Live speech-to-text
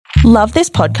Love this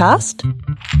podcast?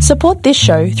 Support this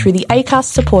show through the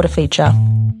Acast supporter feature.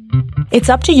 It's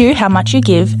up to you how much you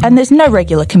give, and there's no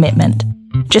regular commitment.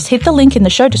 Just hit the link in the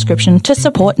show description to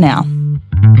support now.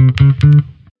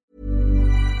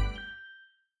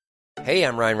 Hey,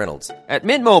 I'm Ryan Reynolds. At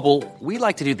Mint Mobile, we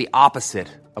like to do the opposite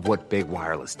of what Big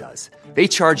Wireless does. They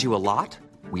charge you a lot,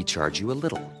 we charge you a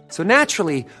little. So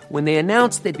naturally, when they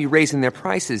announced they'd be raising their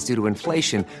prices due to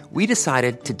inflation, we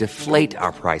decided to deflate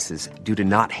our prices due to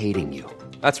not hating you.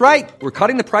 That's right. We're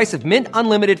cutting the price of Mint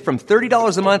Unlimited from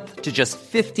 $30 a month to just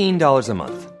 $15 a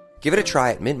month. Give it a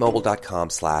try at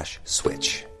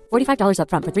mintmobile.com/switch. $45 up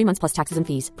front for 3 months plus taxes and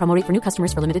fees. Promo rate for new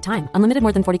customers for limited time. Unlimited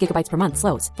more than 40 gigabytes per month.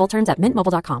 Slows full terms at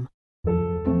mintmobile.com.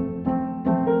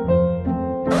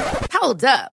 Hold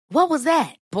up. What was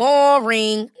that?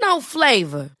 Boring. No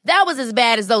flavor. That was as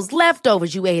bad as those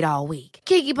leftovers you ate all week.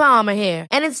 Keke Palmer here.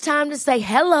 And it's time to say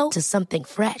hello to something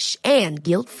fresh and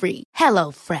guilt-free.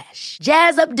 Hello Fresh.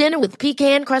 Jazz up dinner with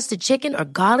pecan-crusted chicken or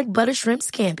garlic butter shrimp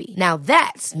scampi. Now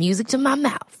that's music to my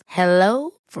mouth.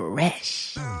 Hello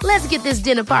Fresh. Let's get this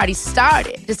dinner party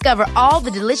started. Discover all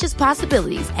the delicious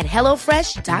possibilities at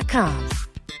HelloFresh.com.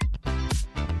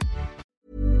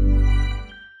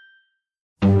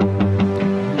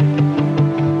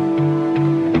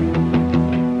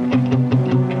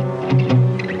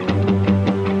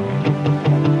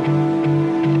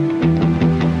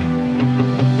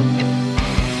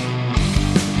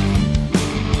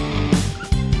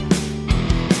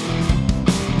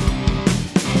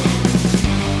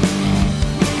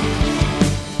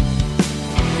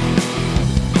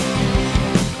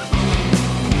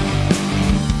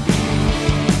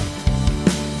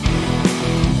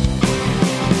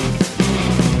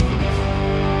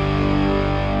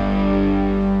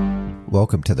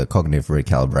 Welcome to the Cognitive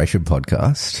Recalibration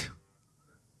Podcast.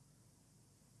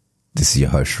 This is your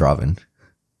host, Shravan,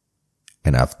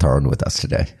 and I have Thorin with us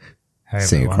today,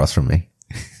 sitting across from me.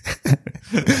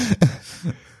 Do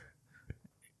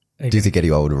you think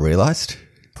anyone would have realised?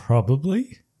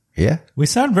 Probably. Yeah? We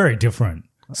sound very different.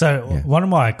 So one of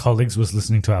my colleagues was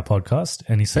listening to our podcast,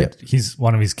 and he said he's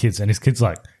one of his kids, and his kid's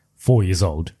like 4 years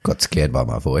old. Got scared by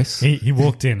my voice. He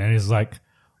walked in and he's like,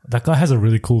 that guy has a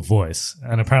really cool voice,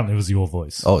 and apparently it was your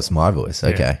voice. Oh, it's my voice.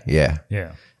 Okay, yeah.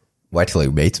 Wait till he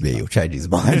meets me, he'll change his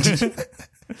mind.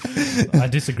 I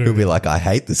disagree. He'll be like, I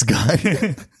hate this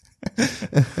guy.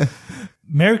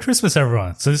 Merry Christmas,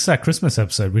 everyone. So this is our Christmas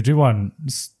episode. We do one,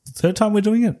 third time we're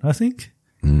doing it, I think.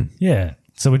 Yeah.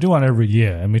 So we do one every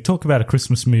year, and we talk about a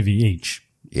Christmas movie each.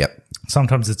 Yep.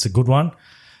 Sometimes it's a good one.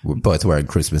 We're both wearing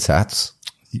Christmas hats.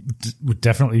 We're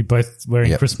definitely both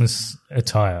wearing Christmas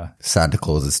attire. Santa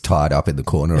Claus is tied up in the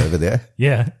corner over there.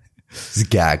 Yeah. He's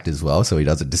gagged as well, so he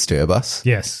doesn't disturb us.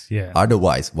 Yes, yeah. I don't know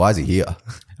why is he here?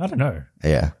 I don't know.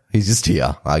 Yeah, he's just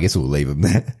here. I guess we'll leave him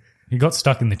there. He got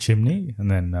stuck in the chimney, and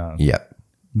then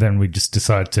then we just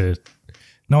decided to.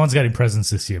 No one's getting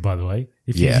presents this year, by the way.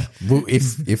 Well,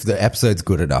 if the episode's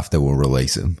good enough, then we'll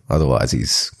release him. Otherwise,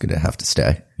 he's gonna have to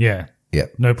stay. Yeah.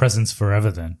 Yep. No presents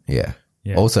forever then. Yeah.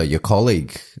 Yeah. Also, your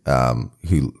colleague, the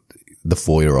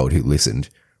 4-year-old who listened,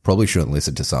 probably shouldn't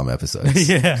listen to some episodes.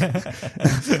 Yeah.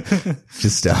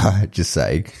 Just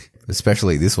saying,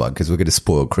 especially this one, because we're going to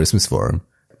spoil Christmas for him.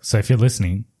 So if you're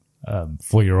listening,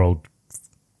 4-year-old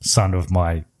son of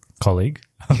my colleague,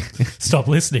 stop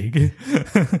listening.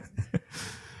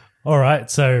 All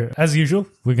right. So as usual,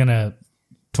 we're going to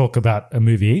talk about a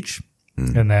movie each,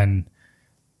 and then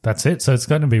that's it. So it's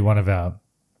going to be one of our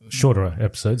shorter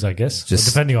episodes, I guess. Just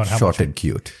depending on how short much and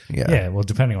cute. Yeah. Yeah, well,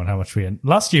 depending on how much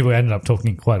last year we ended up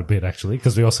talking quite a bit, actually,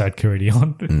 because we also had Kiriti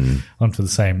on for the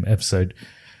same episode.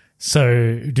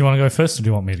 So do you want to go first, or do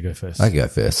you want me to go first? I can go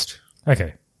first.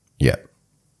 Okay. Yeah.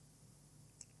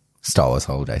 Star Wars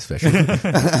Holiday Special.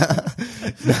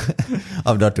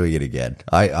 I'm not doing it again.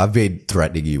 I've been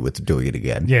threatening you with doing it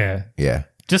again. Yeah. Yeah.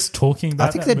 Just talking about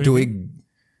I think they're doing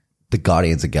the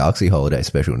Guardians of the Galaxy Holiday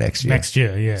Special next year. Next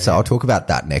year, yeah. So I'll talk about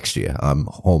that next year. I'm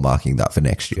hallmarking that for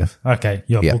next year. Okay,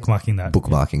 you're bookmarking that.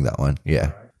 Bookmarking that one,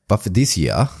 yeah. But for this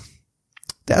year,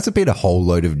 there hasn't been a whole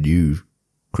load of new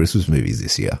Christmas movies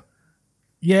this year.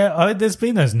 Yeah, there's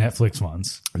been those Netflix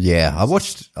ones. Yeah, I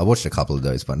watched a couple of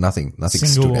those, but nothing Single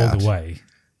stood out. All the Way.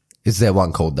 Is there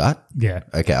one called that? Yeah.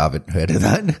 Okay, I haven't heard of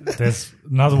that. There's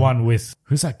another one with,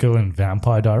 who's that girl in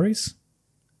Vampire Diaries?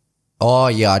 Oh,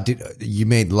 yeah, I did. You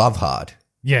mean Love Hard?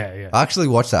 Yeah, yeah. I actually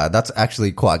watched that. That's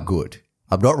actually quite good.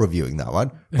 I'm not reviewing that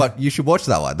one, but you should watch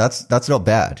that one. That's not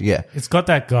bad. Yeah. It's got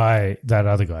that guy, that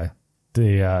other guy.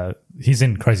 He's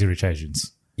in Crazy Rich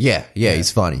Asians. Yeah,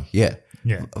 he's funny. Yeah.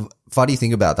 Yeah. Funny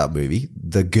thing about that movie,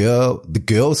 the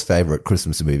girl's favorite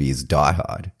Christmas movie is Die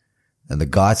Hard. And the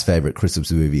guy's favorite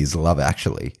Christmas movie is Love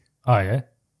Actually. Oh, yeah?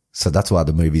 So that's why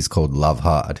the movie's called Love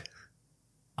Hard.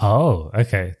 Oh,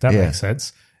 okay. That Yeah. makes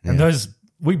sense. And those,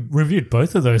 we reviewed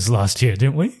both of those last year,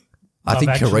 didn't we? I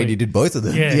think Actually. Karini did both of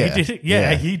them. Yeah, he did.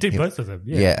 Yeah, he did both of them.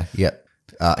 Yeah. Yeah.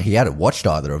 He hadn't watched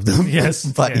either of them. Yes,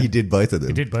 but yeah. he did both of them.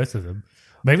 He did both of them.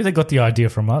 Maybe they got the idea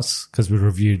from us because we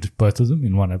reviewed both of them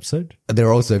in one episode.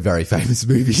 They're also very famous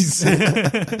movies.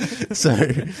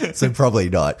 so probably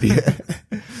not. Yeah.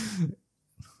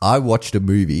 I watched a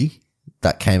movie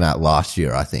that came out last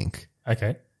year, I think.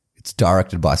 Okay. It's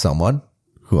directed by someone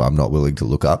who I'm not willing to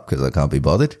look up because I can't be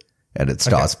bothered. And it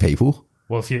stars people.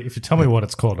 Well, if you tell me what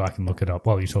it's called, I can look it up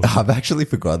while you talk. I've actually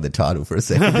forgotten the title for a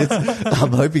second.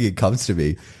 I'm hoping it comes to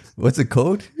me. What's it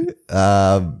called?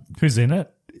 Who's in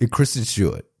it? Kristen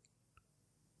Stewart.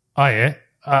 Oh, yeah.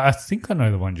 I think I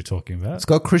know the one you're talking about. It's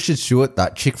got Kristen Stewart,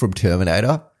 that chick from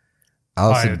Terminator,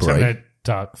 Alison Brie. Terminator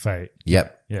Dark Fate.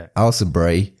 Yep. Yeah. Alison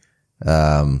Brie,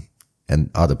 and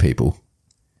other people.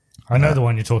 I know the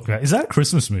one you're talking about. Is that a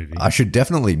Christmas movie? I should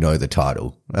definitely know the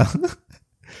title.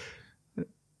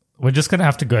 We're just going to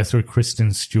have to go through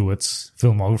Kristen Stewart's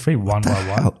filmography one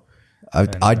by one.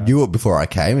 I knew it before I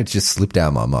came. It just slipped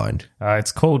down my mind.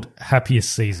 It's called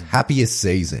Happiest Season. Happiest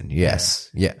Season. Yes.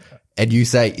 Yeah. And you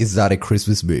say, is that a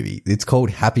Christmas movie? It's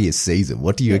called Happiest Season.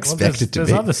 What do you expect it to there's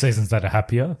be? There's other seasons that are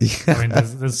happier. I mean,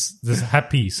 there's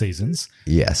happy seasons.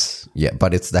 Yes. Yeah.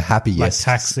 But it's the happiest. Like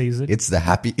tax season. It's the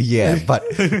happy. Yeah. But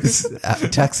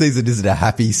tax season isn't a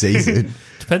happy season.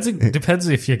 Depends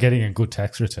if you're getting a good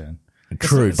tax return.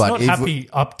 True. It's but not happy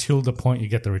up till the point you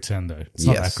get the return, though. It's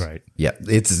not that great. Yeah.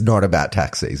 It's not about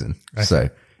tax season. Okay. So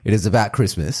it is about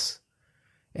Christmas.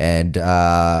 And,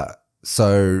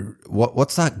 so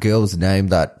what's that girl's name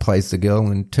that plays the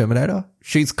girl in Terminator?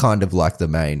 She's kind of like the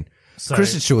main.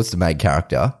 Kristen Stewart's the main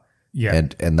character. Yeah.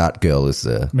 And that girl is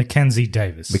Mackenzie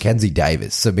Davis. Mackenzie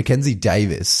Davis. So Mackenzie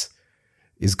Davis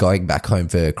is going back home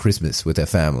for Christmas with her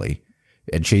family,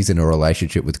 and she's in a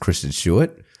relationship with Kristen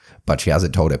Stewart, but she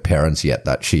hasn't told her parents yet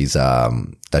that she's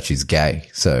gay.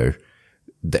 So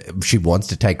she wants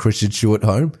to take Kristen Stewart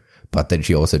home, but then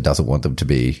she also doesn't want them to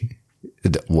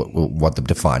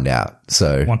find out.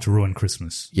 So Want to ruin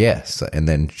Christmas. yes, and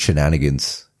then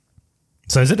shenanigans.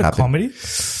 So is it a comedy?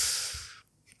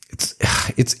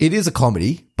 It is a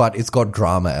comedy, but it's got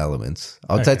drama elements.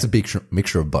 I would say it's a big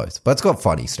mixture of both, but it's got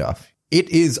funny stuff. It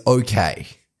is okay,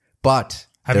 but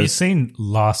Have you seen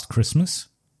Last Christmas?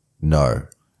 No.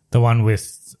 The one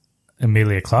with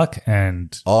Emilia Clarke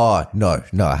and Oh, no,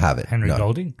 I haven't. Henry No.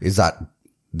 Golding? Is that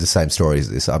the same story as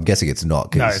this? I'm guessing it's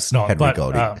not. No, it's not. Henry But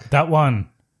Golding. that one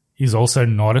is also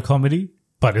not a comedy,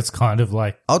 but it's kind of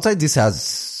like I would say this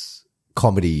has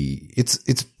comedy. It's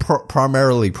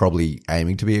primarily probably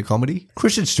aiming to be a comedy.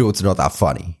 Kristen Stewart's not that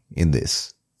funny in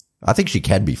this. I think she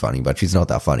can be funny, but she's not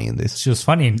that funny in this. she was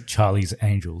funny in Charlie's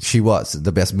Angels. She was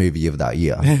the best movie of that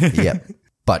year. Yeah.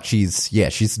 But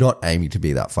she's not aiming to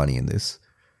be that funny in this.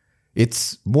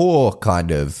 It's more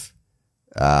kind of,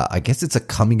 I guess it's a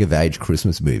coming of age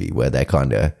Christmas movie where they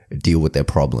kind of deal with their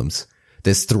problems.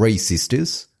 There's 3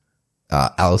 sisters.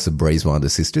 Alison Brie's one of the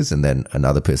sisters, and then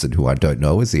another person who I don't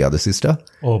know is the other sister.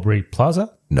 Aubrey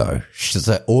Plaza. No.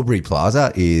 So Aubrey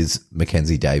Plaza is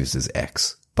Mackenzie Davis's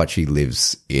ex, but she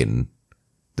lives in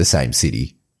the same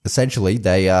city. Essentially,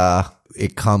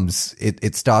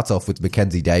 it starts off with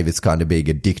Mackenzie Davis kind of being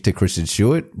a dick to Kristen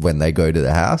Stewart when they go to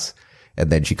the house, and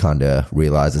then she kind of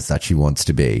realizes that she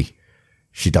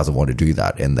doesn't want to do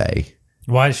that, and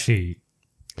Why is she?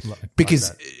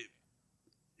 because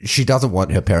she doesn't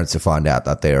want her parents to find out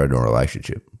that they're in a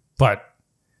relationship. But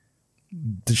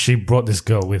she brought this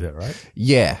girl with her, right?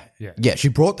 Yeah. She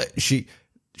brought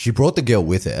the girl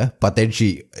with her, but then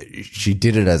she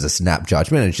did it as a snap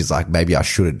judgment, and she's like, maybe I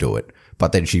shouldn't do it.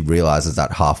 But then she realizes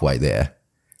that halfway there,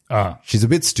 she's a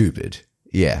bit stupid.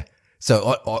 Yeah. So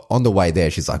on the way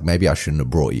there, she's like, maybe I shouldn't have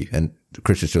brought you. And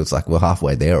Kristen Stewart's like, we're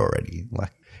halfway there already.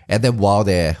 And then while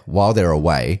they're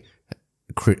away,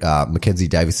 Mackenzie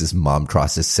Davis's mum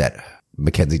tries to set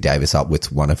Mackenzie Davis up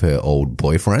with one of her old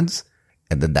boyfriends,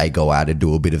 and then they go out and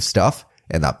do a bit of stuff,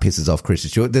 and that pisses off Kristen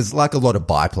Stewart. There's like a lot of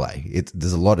byplay.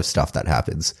 There's a lot of stuff that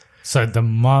happens. So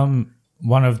one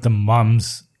of the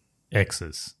mum's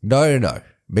exes. No.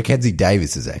 Mackenzie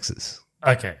Davis's exes.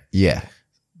 Okay. Yeah.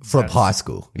 From high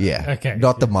school. Yeah. Okay.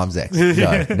 Not the mum's ex.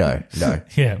 No.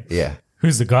 Yeah. Yeah.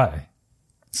 Who's the guy?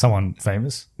 Someone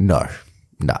famous? No.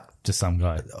 Just some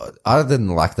guy. Other than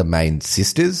like the main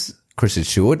sisters, Kristen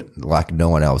Stewart, like no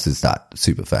one else is that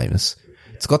super famous.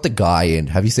 It's got the guy in,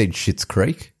 have you seen Schitt's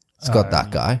Creek? It's got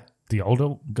that guy. The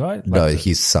older guy? No,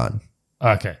 his son.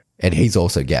 Okay. And he's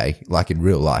also gay, like in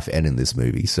real life and in this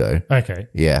movie. So Okay.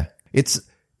 yeah. It's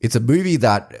a movie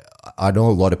that I know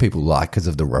a lot of people like because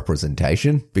of the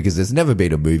representation, because there's never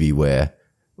been a movie where,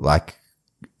 like,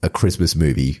 a Christmas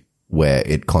movie where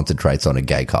it concentrates on a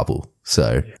gay couple.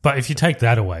 So, But if you take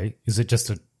that away, is it just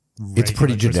a it's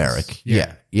pretty regular generic.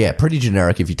 Christmas? Yeah, pretty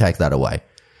generic if you take that away.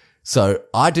 So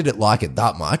I didn't like it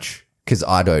that much because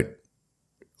I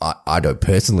don't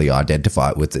personally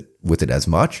identify with it as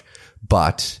much,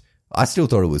 but I still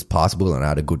thought it was possible and I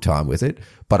had a good time with it.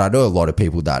 But I know a lot of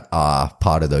people that are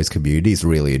part of those communities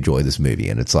really enjoy this movie,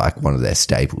 and it's like one of their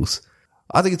staples.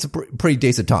 I think it's a pretty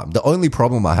decent time. The only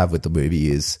problem I have with the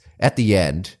movie is at the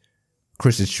end,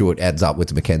 Kristen Stewart ends up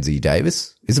with Mackenzie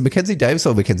Davis. Is it Mackenzie Davis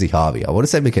or Mackenzie Harvey? I want to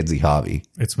say Mackenzie Harvey.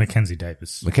 It's Mackenzie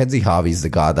Davis. Mackenzie Harvey's the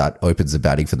guy that opens the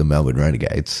batting for the Melbourne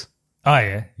Renegades. Oh,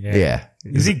 yeah. Yeah.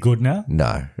 Is he good now?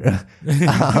 No.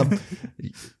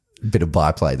 Bit of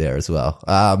byplay there as well.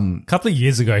 A couple of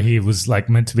years ago, he was like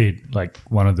meant to be like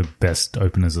one of the best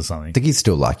openers or something. I think he's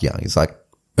still like young. He's like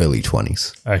early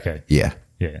 20s. Okay. Yeah.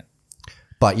 Yeah.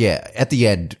 But yeah, at the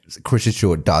end, Kristen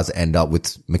Stewart does end up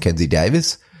with Mackenzie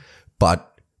Davis.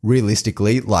 But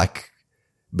realistically, like,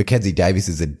 Mackenzie Davis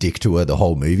is a dick to her the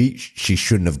whole movie. She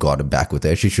shouldn't have gotten back with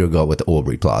her. She should have gone with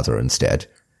Aubrey Plaza instead.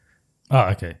 Oh,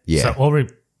 okay. Yeah. So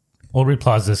Aubrey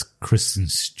Plaza's Kristen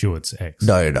Stewart's ex.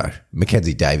 No.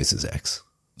 Mackenzie Davis's ex.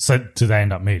 So do they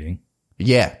end up meeting?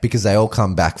 Yeah, because they all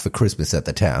come back for Christmas at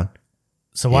the town.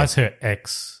 So why is her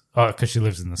ex? Oh, because she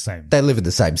lives in the same. They live in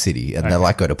the same city and they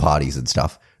like go to parties and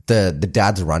stuff. The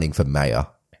dad's running for mayor.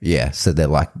 Yeah, so they're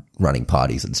like running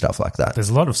parties and stuff like that.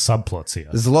 There's a lot of subplots here.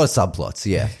 There's a lot of subplots,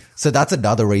 yeah. So that's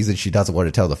another reason she doesn't want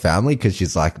to tell the family, because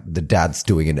she's like, the dad's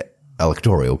doing an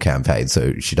electoral campaign,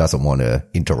 so she doesn't want to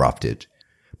interrupt it.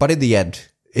 But in the end,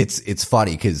 it's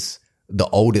funny because the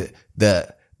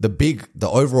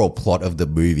overall plot of the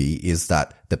movie is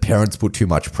that the parents put too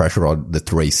much pressure on the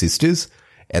three sisters,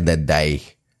 and then they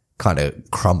kind of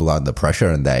crumble under the pressure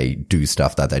and they do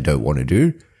stuff that they don't want to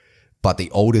do. But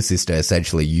the older sister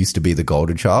essentially used to be the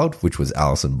golden child, which was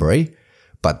Alison Brie.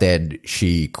 But then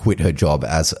she quit her job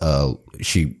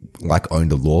she like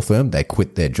owned a law firm. They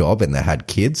quit their job and they had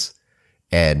kids,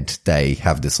 and they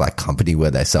have this like company where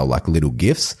they sell like little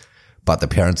gifts. But the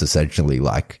parents essentially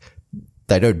like,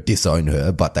 they don't disown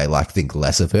her, but they like think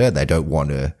less of her. They don't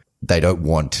want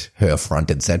her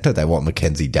front and center. They want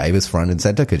Mackenzie Davis front and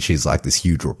center because she's like this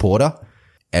huge reporter.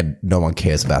 And no one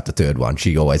cares about the third one.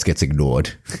 She always gets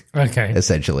ignored. Okay.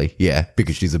 Essentially. Yeah.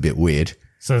 Because she's a bit weird.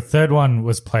 So the third one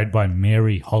was played by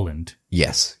Mary Holland.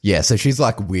 Yes. Yeah. So she's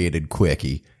like weird and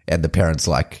quirky. And the parents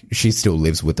like, she still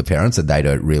lives with the parents and they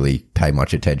don't really pay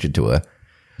much attention to her.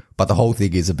 But the whole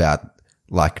thing is about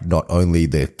like not only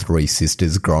the three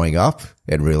sisters growing up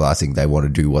and realizing they want to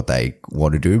do what they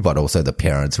want to do, but also the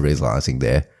parents realizing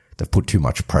they've put too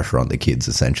much pressure on the kids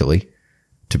essentially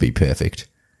to be perfect.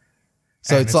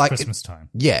 So it's like Christmas time.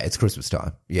 Yeah, it's Christmas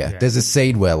time. Yeah. There's a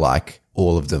scene where like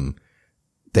all of them,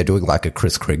 they're doing like a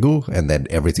Kris Kringle and then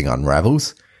everything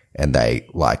unravels and they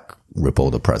like rip all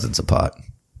the presents apart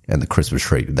and the Christmas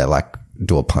tree, they like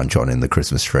do a punch on in the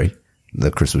Christmas tree.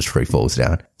 The Christmas tree falls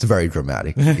down. It's very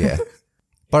dramatic. Yeah.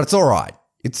 But it's all right.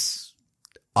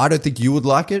 I don't think you would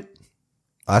like it.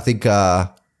 I think,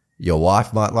 your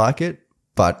wife might like it,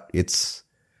 but it's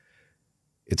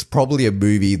probably a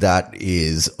movie that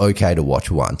is okay to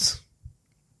watch once.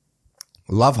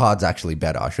 Love Hard's actually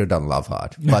better. I should have done Love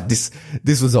Hard, but this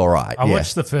was all right. I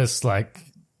watched the first like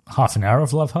half an hour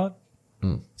of Love Hard.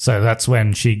 So that's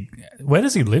when where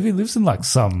does he live? He lives in like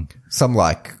some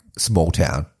like small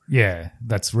town. Yeah,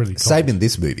 that's really cool. Same in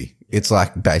this movie. It's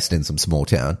like based in some small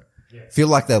town. Yeah. Feel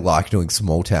like they like doing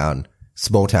small town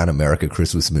America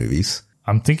Christmas movies.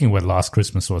 I'm thinking where Last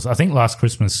Christmas was. I think Last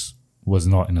Christmas was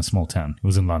not in a small town. It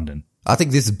was in London. I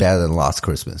think this is better than Last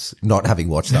Christmas. Not having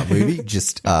watched that movie,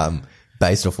 just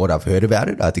based off what I've heard about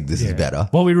it, I think this is better.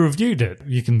 Well, we reviewed it.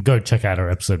 You can go check out our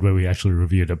episode where we actually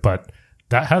reviewed it, but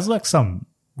that has like some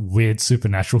weird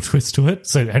supernatural twist to it.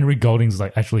 So Henry Golding's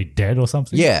like actually dead or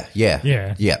something. Yeah.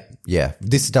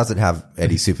 This doesn't have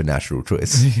any supernatural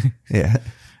twist. Yeah.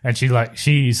 And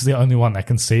she's the only one that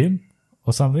can see him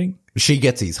or something. She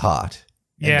gets his heart.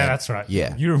 Yeah, that's right.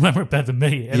 Yeah. You remember it better than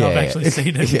me, and I've actually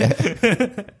seen it.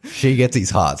 Yeah. She gets his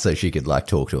heart so she could like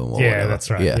talk to him or whatever. That's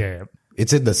right. Yeah.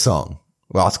 It's in the song.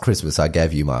 Last Christmas, I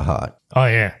gave you my heart. Oh,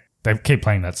 yeah. They keep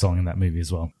playing that song in that movie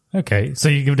as well. Okay, so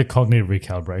you give it a cognitive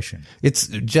recalibration. It's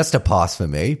just a pass for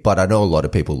me, but I know a lot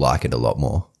of people like it a lot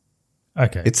more.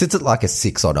 Okay. It sits at like a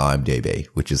 6 on IMDb,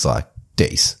 which is like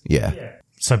decent. Yeah.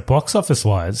 So box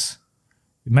office-wise,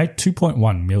 it made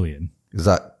 $2.1 million. Is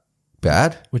that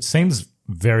bad? Which seems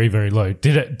very, very low.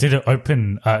 Did it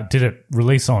open? Did it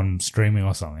release on streaming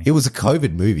or something? It was a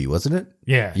COVID movie, wasn't it?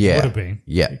 Yeah, Yeah. it would have been.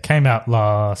 Yeah. It came out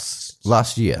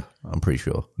Last year, I'm pretty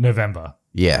sure. November.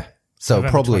 Yeah. So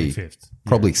November probably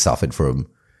 25th. suffered from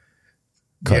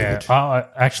COVID. Yeah,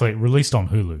 actually, it released on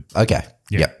Hulu, Okay.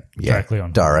 Yeah, Yep. Yeah.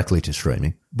 directly to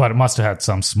streaming. but it must have had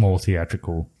some small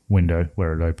theatrical window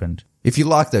where it opened. If you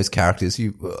like those characters,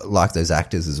 you like those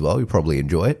actors as well, you probably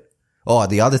enjoy it. Oh,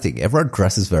 the other thing, everyone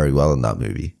dresses very well in that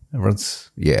movie. Everyone's,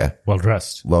 Well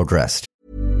dressed. well dressed.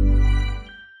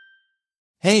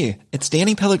 Hey, it's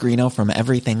Danny Pellegrino from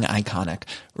Everything Iconic.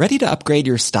 Ready to upgrade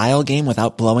your style game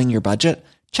without blowing your budget?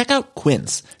 Check out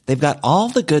Quince. They've got all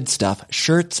the good stuff,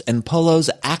 shirts and polos,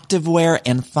 activewear,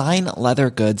 and fine leather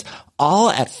goods, all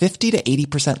at 50 to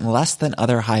 80% less than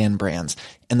other high-end brands.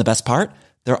 And the best part?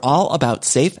 They're all about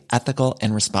safe, ethical,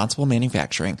 and responsible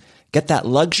manufacturing. Get that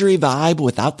luxury vibe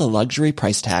without the luxury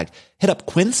price tag. Hit up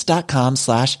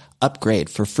quince.com/upgrade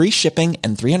for free shipping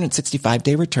and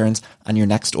 365-day returns on your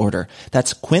next order.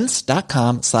 That's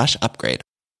quince.com/upgrade.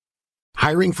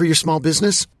 Hiring for your small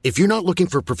business? If you're not looking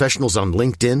for professionals on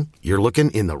LinkedIn, you're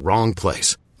looking in the wrong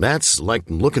place. That's like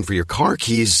looking for your car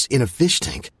keys in a fish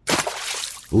tank.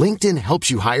 LinkedIn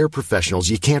helps you hire professionals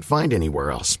you can't find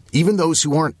anywhere else, even those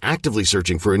who aren't actively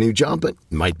searching for a new job but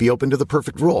might be open to the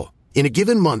perfect role. In a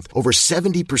given month, over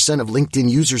 70% of LinkedIn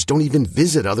users don't even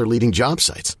visit other leading job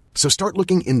sites. So start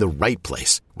looking in the right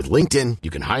place. With LinkedIn, you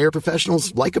can hire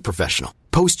professionals like a professional.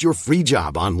 Post your free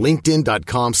job on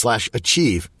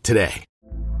linkedin.com/achieve today.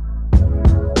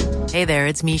 Hey there,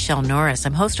 it's Michelle Norris.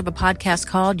 I'm host of a podcast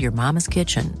called Your Mama's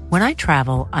Kitchen. When I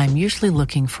travel, I'm usually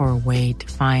looking for a way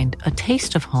to find a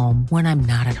taste of home when I'm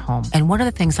not at home. And one of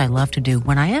the things I love to do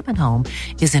when I am at home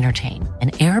is entertain.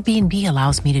 And Airbnb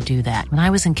allows me to do that. When I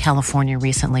was in California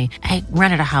recently, I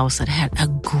rented a house that had a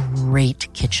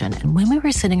great kitchen. And when we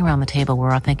were sitting around the table, we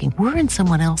were all thinking, we're in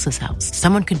someone else's house.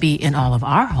 Someone could be in all of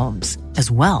our homes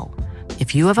as well.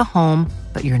 If you have a home,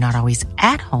 but you're not always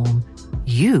at home,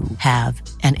 you have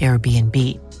an Airbnb.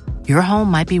 Your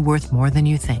home might be worth more than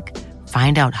you think.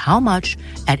 Find out how much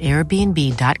at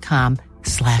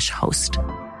airbnb.com/host.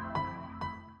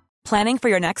 Planning for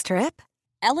your next trip?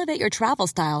 Elevate your travel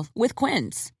style with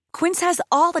Quince. Quince has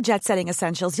all the jet-setting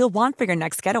essentials you'll want for your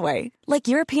next getaway, like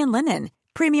European linen,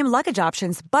 premium luggage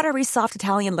options, buttery soft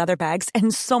Italian leather bags,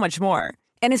 and so much more.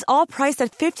 And is all priced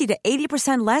at 50 to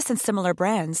 80% less than similar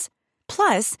brands.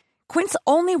 Plus, Quince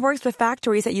only works with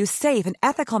factories that use safe and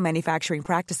ethical manufacturing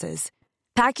practices.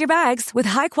 Pack your bags with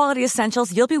high-quality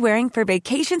essentials you'll be wearing for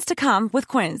vacations to come with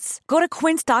Quince. Go to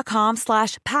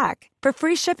quince.com/pack for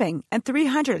free shipping and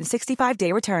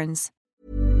 365-day returns.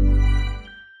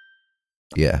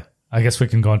 Yeah. I guess we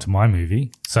can go on to my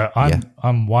movie. So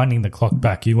I'm winding the clock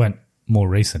back. You went more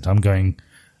recent. I'm going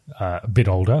a bit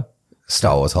older.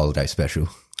 Star Wars Holiday Special.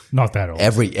 Not that old.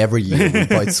 Every year we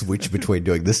both switch between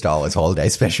doing the Star Wars Holiday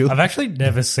Special. I've actually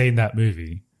never seen that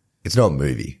movie. It's not a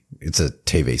movie. It's a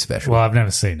TV special. Well, I've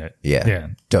never seen it. Yeah.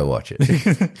 Don't watch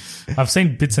it. I've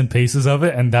seen bits and pieces of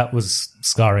it, and that was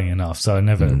scarring enough, so I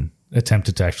never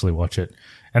attempted to actually watch it.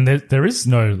 And there is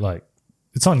no, like,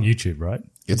 it's on YouTube, right?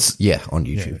 It's, on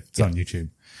YouTube. Yeah, it's on YouTube.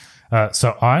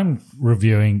 So I'm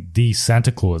reviewing The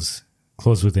Santa Claus,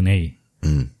 Claus with an E,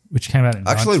 which came out in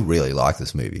I actually really like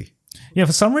this movie. Yeah,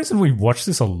 for some reason we watched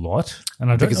this a lot, and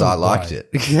I don't because know I liked why.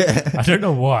 it. I don't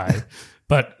know why,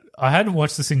 but I hadn't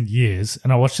watched this in years,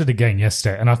 and I watched it again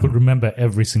yesterday, and I could remember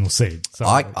every single scene. So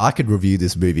I could review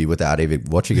this movie without even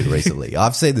watching it recently.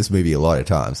 I've seen this movie a lot of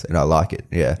times, and I like it.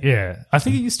 Yeah, yeah. I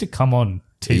think it used to come on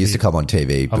TV. It used to come on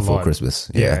TV before lot.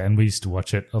 Christmas. Yeah, and we used to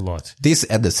watch it a lot. This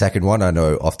and the second one I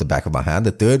know off the back of my hand.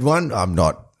 The third one I'm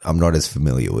not as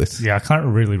familiar with. Yeah, I can't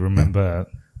really remember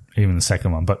even the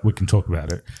second one, but we can talk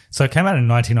about it. So it came out in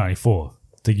 1994,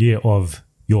 the year of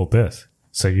your birth.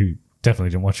 So you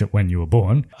definitely didn't watch it when you were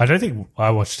born. I don't think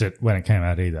I watched it when it came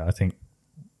out either. I think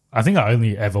I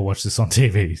only ever watched this on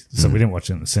TV, so we didn't watch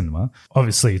it in the cinema.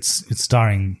 Obviously, it's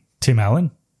starring Tim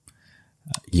Allen.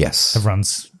 Yes.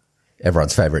 Everyone's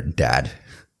favorite dad.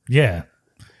 Yeah.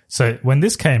 So when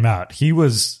this came out, he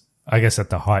was, I guess, at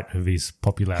the height of his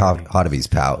popularity. Height of his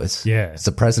powers. Yeah. It's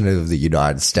the president of the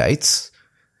United States.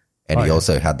 And he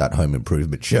also had that home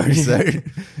improvement show. So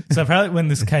apparently when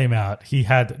this came out, he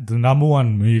had the number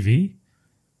one movie,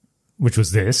 which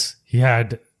was this. He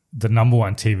had the number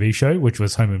one TV show, which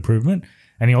was Home Improvement.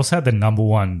 And he also had the number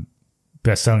one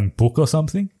best-selling book or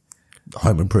something.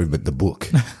 Home Improvement, the book.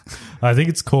 I think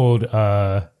it's called, it's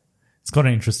got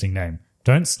an interesting name.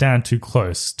 Don't Stand Too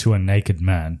Close to a Naked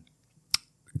Man.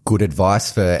 Good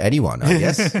advice for anyone, I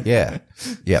guess. Yeah.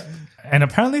 Yep. And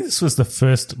apparently this was the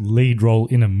first lead role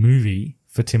in a movie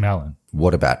for Tim Allen.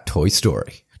 What about Toy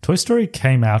Story? Toy Story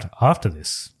came out after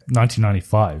this,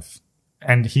 1995,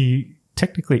 and he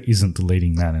technically isn't the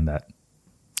leading man in that.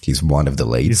 He's one of the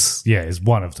leads. He's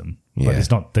one of them, but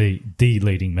he's not the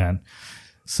leading man.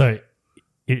 So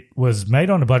it was made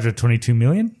on a budget of $22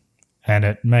 million, and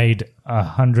it made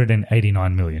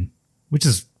 $189 million, which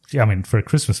is, I mean, for a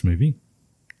Christmas movie,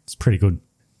 it's pretty good.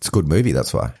 It's a good movie,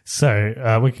 that's why.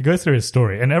 So we could go through his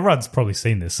story, and everyone's probably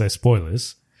seen this, so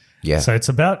spoilers. Yeah. So it's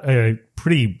about a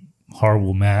pretty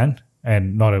horrible man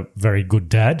and not a very good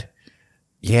dad.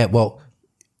 Yeah, well,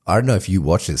 I don't know if you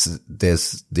watch this.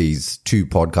 There's these two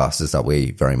podcasters that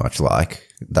we very much like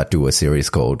that do a series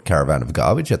called Caravan of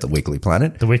Garbage at the Weekly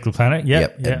Planet. The Weekly Planet,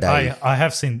 Yep, yeah. and they- I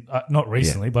have seen, not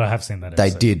recently, but I have seen that They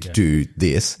episode. did Yeah. do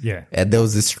this. Yeah. And there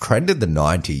was this trend in the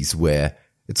 90s where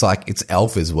it's like, it's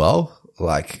Elf as well.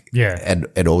 Like, Yeah.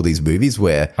 and all these movies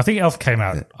where I think Elf came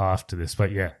out after this,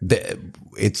 but yeah.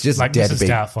 it's just Like deadbeat. Mrs.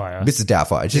 Doubtfire. Mrs.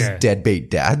 Doubtfire. It's just Yeah. deadbeat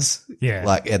dads. Yeah.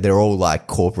 Like, and they're all like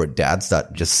corporate dads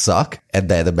that just suck and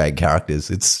they're the main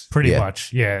characters. It's Pretty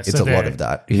much, yeah. It's a lot they're of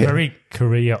that. Yeah. Very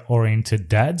career-oriented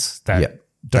dads that Yeah.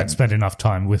 don't spend enough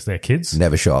time with their kids.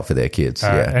 Never show up for their kids.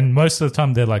 Yeah. And most of the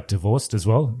time they're like divorced as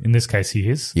well. In this case, he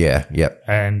is. Yeah. Yep.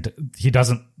 And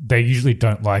they usually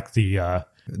don't like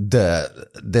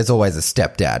There's always a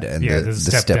stepdad and there's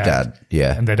the a stepdad.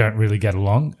 Yeah. and they don't really get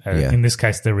along. Yeah. In this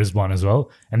case, there is one as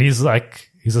well. And he's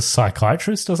a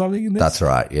psychiatrist or something in this. That's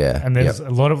right. Yeah. And there's Yep.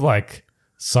 a lot of like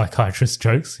psychiatrist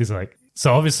jokes. He's like,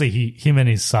 so obviously him and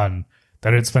his son,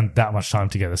 they don't spend that much time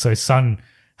together. So his son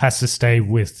has to stay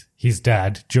with his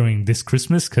dad during this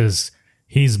Christmas because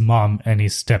his mum and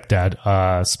his stepdad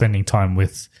are spending time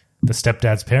with the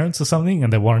stepdad's parents or something.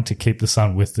 And they wanted to keep the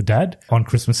son with the dad on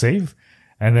Christmas Eve.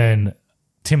 And then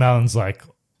Tim Allen's like,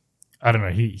 I don't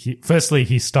know. Firstly,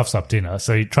 he stuffs up dinner.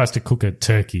 So he tries to cook a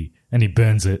turkey and he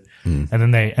burns it. And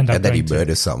then they end up And then he going to-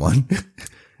 murders someone.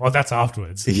 Well, that's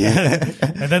afterwards. Yeah.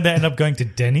 And then they end up going to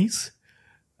Denny's.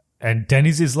 And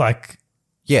Denny's is like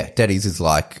Yeah. Denny's is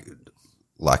like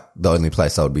the only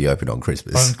place that would be open on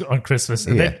Christmas. on Christmas.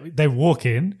 And Yeah. they walk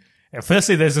in. And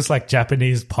firstly, there's this like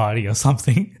Japanese party or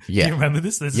something. Yeah. You remember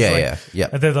this? There's Yeah, this, yeah.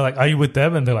 And then they're like, are you with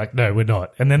them? And they're like, no, we're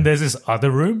not. And then there's this other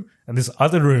room. And this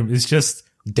other room is just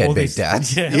all Deadbeat these-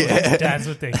 dads. Yeah, all Yeah. these dads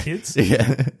with their kids.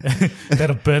 Yeah. that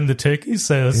have burned the turkeys.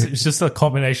 So it's just a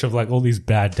combination of like all these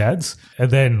bad dads. And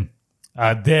then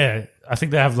I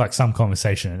think they have like some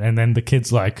conversation. And then the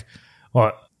kid's like,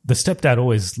 oh, the stepdad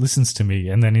always listens to me.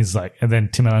 And then he's like, and then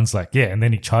Tim Allen's like, yeah. And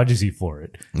then he charges you for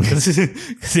it because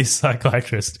he's a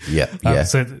psychiatrist. Yeah, yeah.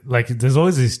 So like there's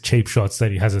always these cheap shots that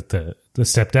he has at the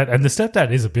stepdad. And the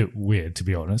stepdad is a bit weird, to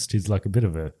be honest. He's like a bit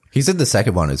of a, He's in the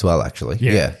second one as well, actually.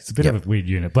 Yeah. it's a bit of a weird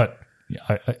unit, but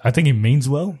I think he means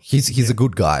well. He's a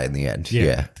good guy in the end.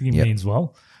 Yeah. I think he means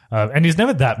well. And he's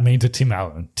never that mean to Tim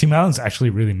Allen. Tim Allen's actually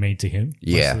really mean to him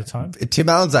most of the time. Tim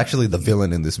Allen's actually the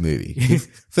villain in this movie.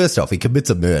 First off, he commits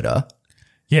a murder.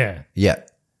 Yeah. Yeah.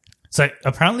 So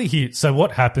apparently so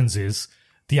what happens is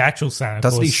the actual Santa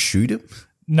Claus. Doesn't he shoot him?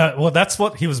 No, well, that's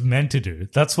what he was meant to do.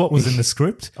 That's what was in the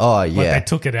script. Oh, But yeah. they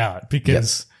took it out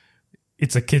because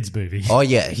it's a kid's movie. Oh,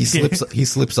 yeah. He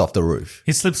slips off the roof.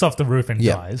 He slips off the roof and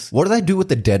Yeah. dies. What do they do with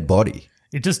the dead body?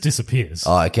 It just disappears.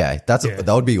 Oh, okay. That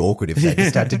would be awkward if they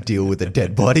just had to deal with a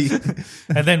dead body.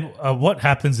 And then what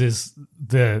happens is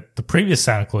the previous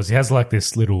Santa Claus, he has like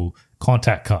this little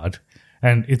contact card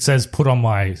and it says, put on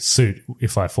my suit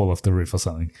if I fall off the roof or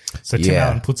something. So Tim Yeah.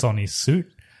 Allen puts on his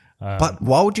suit. But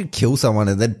why would you kill someone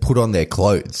and then put on their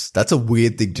clothes? That's a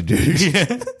weird thing to do.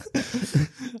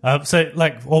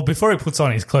 Before he puts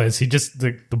on his clothes,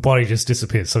 the body just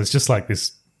disappears. So it's just like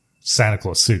this Santa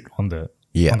Claus suit on the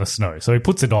snow. So he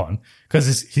puts it on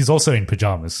because he's also in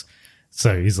pajamas.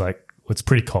 So he's like, well, it's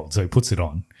pretty cold. So he puts it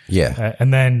on. Yeah.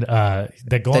 And then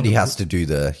they go Then on he has to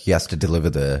deliver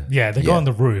the. Yeah, they go on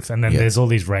the roof, and then there's all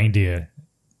these reindeer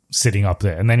sitting up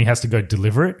there, and then he has to go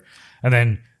deliver it. And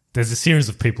then there's a series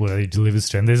of people that he delivers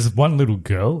to, and there's one little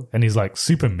girl, and he's like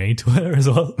super mean to her as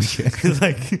well. He's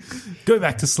like, go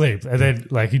back to sleep. And then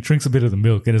like he drinks a bit of the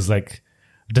milk, and is like,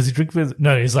 does he drink with?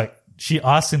 No, he's like, she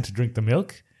asks him to drink the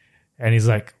milk, and he's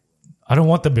like, I don't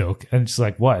want the milk. And she's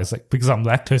like, why? It's like, because I'm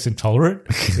lactose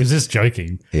intolerant. He was just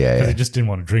joking. Because he just didn't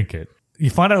want to drink it. You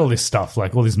find out all this stuff,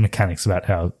 like all these mechanics about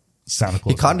how Santa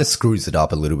Claus. He kind of screws it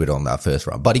up a little bit on that first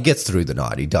run, but he gets through the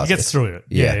night. He does. He gets through it.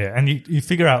 Yeah. And you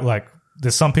figure out like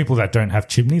there's some people that don't have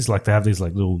chimneys, like they have these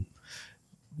like little.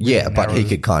 Yeah, but he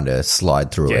could kind of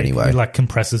slide through anyway. He like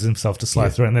compresses himself to slide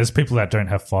through. And there's people that don't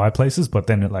have fireplaces, but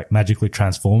then it like magically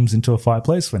transforms into a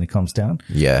fireplace when he comes down.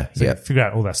 Yeah. So you figure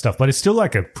out all that stuff. But he's still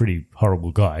like a pretty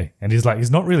horrible guy. And he's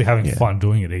not really having fun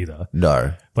doing it either.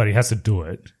 No. But he has to do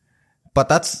it. But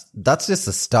that's just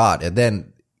the start, and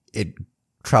then it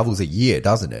travels a year,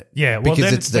 doesn't it? Yeah, well,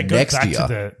 because then it's the next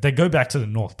year. They go back to the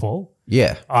North Pole.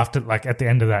 Yeah. After, like, at the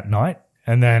end of that night,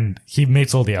 and then he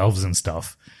meets all the elves and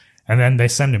stuff, and then they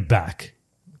send him back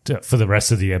for the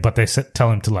rest of the year. But they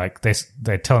tell him to, like, they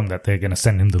tell him that they're going to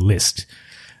send him the list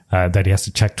that he has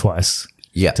to check twice.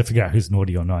 Yeah. To figure out who's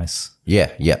naughty or nice.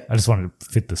 Yeah, yeah. I just wanted to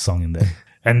fit the song in there.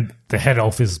 And the head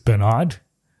elf is Bernard.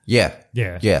 Yeah.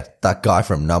 Yeah. Yeah. That guy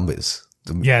from Numbers.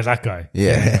 Yeah, that guy.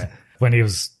 Yeah. When he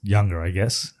was younger, I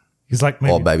guess. He's like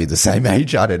maybe the same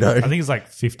age. I don't know. I think he's like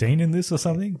 15 in this or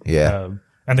something. Yeah.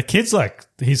 And the kid's like,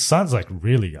 his son's like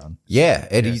really young. Yeah.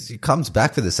 And he comes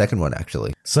back for the second one,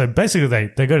 actually. So basically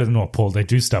they go to the North Pole, they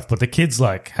do stuff, but the kid's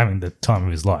like having the time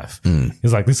of his life.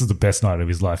 He's like, this is the best night of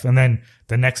his life. And then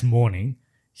the next morning,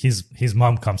 his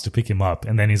mum comes to pick him up,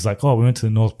 and then he's like, oh, we went to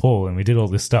the North Pole and we did all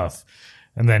this stuff.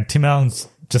 And then Tim Allen's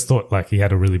just thought like he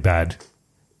had a really bad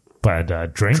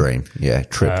dream. Yeah,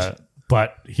 tripped.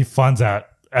 But he finds out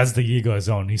as the year goes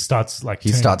on, he starts like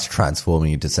starts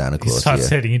transforming into Santa Claus. He starts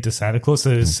heading into Santa Claus.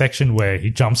 So there's a section where he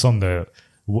jumps on the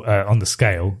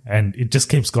scale, and it just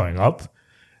keeps going up,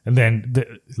 and then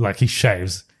he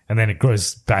shaves, and then it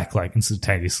grows back like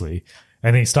instantaneously,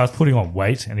 and then he starts putting on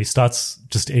weight, and he starts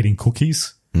just eating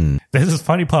cookies. There's this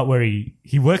funny part where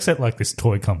he works at like this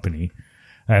toy company,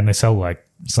 and they sell like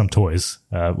some toys,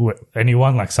 and he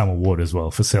won like some award as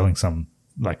well for selling some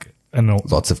like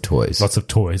lots of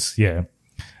toys. Yeah.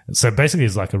 So basically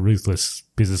he's like a ruthless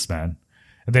businessman.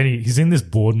 And then he's in this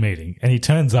board meeting, and he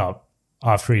turns up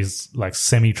after he's like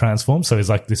semi-transformed. So he's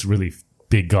like this really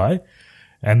big guy.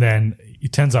 And then he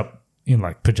turns up in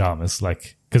like pajamas,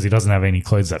 like, because he doesn't have any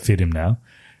clothes that fit him now.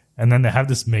 And then they have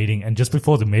this meeting, and just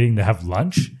before the meeting they have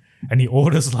lunch, and he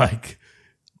orders like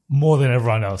more than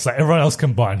everyone else. Like everyone else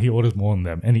combined, he orders more than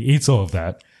them, and he eats all of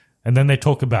that. And then they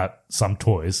talk about some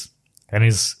toys, and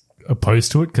he's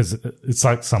opposed to it because it's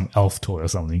like some elf toy or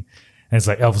something. And it's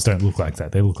like, elves don't look like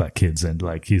that. They look like kids. And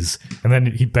like and then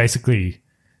he basically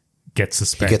gets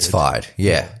suspended. He gets fired.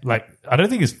 Yeah. Like, I don't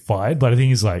think he's fired, but I think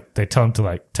he's like, they tell him to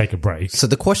like take a break. So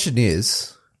the question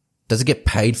is, does he get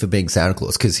paid for being Santa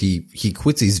Claus? Because he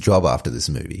quits his job after this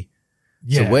movie.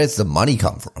 Yeah. So where's the money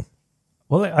come from?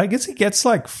 Well, I guess he gets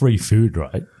like free food,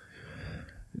 right?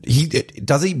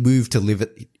 Does he move to live at?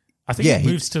 I think he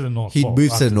moves to the North Pole. He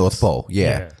moves to the North Pole,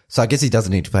 yeah. So I guess he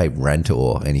doesn't need to pay rent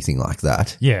or anything like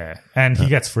that. Yeah, and he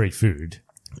gets free food.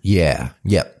 Yeah,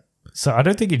 yep. So I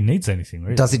don't think he needs anything,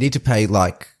 really. Does he need to pay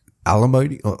like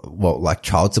alimony or like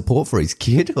child support for his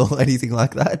kid or anything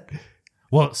like that?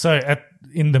 Well, so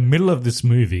in the middle of this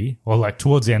movie, or like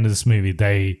towards the end of this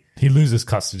movie, he loses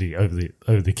custody over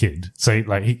the kid. So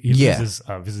like he loses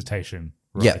visitation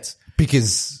rights. Yeah.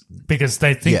 Because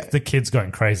they think the kid's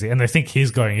going crazy, and they think he's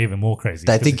going even more crazy.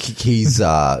 They think he's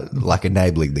like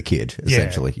enabling the kid,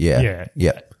 essentially. Yeah.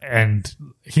 And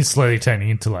he's slowly turning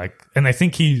into like, and they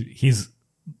think he's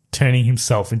turning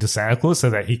himself into Santa Claus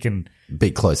so that he can be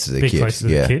close to the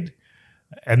kid.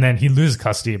 And then he loses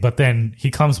custody, but then he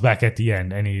comes back at the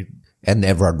end, and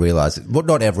everyone realizes, well,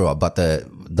 not everyone, but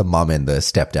the mum and the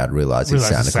stepdad realize he's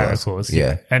Santa Claus.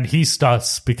 Yeah. And he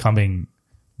starts becoming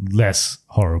less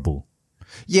horrible.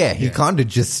 Yeah, he kind of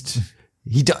just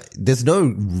there's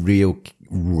no real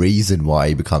reason why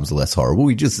he becomes less horrible.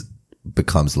 He just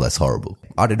becomes less horrible.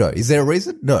 I don't know. Is there a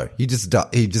reason? No. He just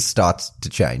starts to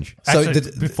change. Actually,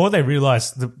 so before they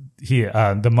realize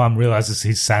the mum realizes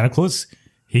he's Santa Claus,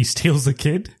 he steals the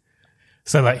kid.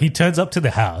 So like he turns up to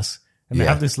the house, and they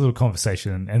have this little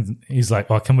conversation, and he's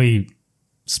like, "Oh, can we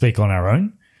speak on our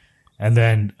own?" And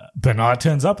then Bernard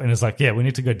turns up and is like, "Yeah, we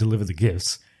need to go deliver the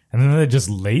gifts." And then they just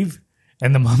leave.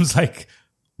 And the mum's like,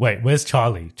 wait, where's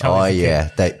Charlie? Charlie's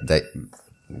They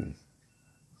You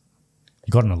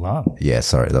got an alarm. Yeah,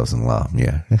 sorry, that was an alarm,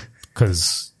 yeah.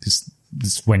 Because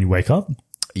this when you wake up?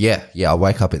 Yeah, I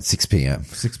wake up at 6 p.m.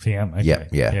 6 p.m., okay.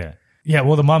 Yeah. Yeah,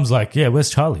 well, the mum's like, yeah, where's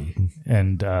Charlie?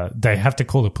 And they have to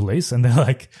call the police, and they're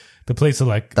like, the police are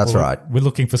like, that's right. We're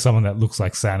looking for someone that looks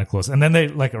like Santa Claus. And then they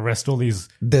like arrest all these.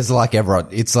 There's like everyone,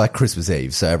 it's like Christmas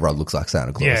Eve, so everyone looks like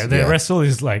Santa Claus. Yeah, they arrest all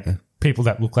these like people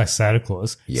that look like Santa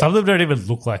Claus. Yeah. Some of them don't even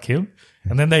look like him.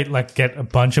 And then they like get a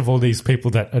bunch of all these people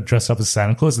that are dressed up as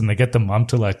Santa Claus, and they get the mum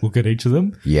to like look at each of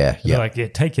them. Yeah. They're like, yeah,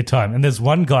 take your time. And there's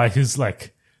one guy who's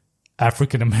like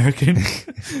African American,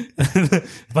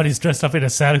 but he's dressed up in a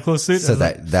Santa Claus suit. So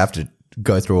they have to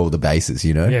go through all the bases,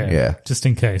 you know? Yeah. Just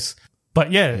in case.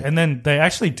 But yeah, and then they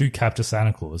actually do capture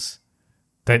Santa Claus.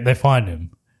 They find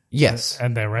him. Yes.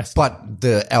 And they arrest him. But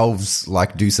the elves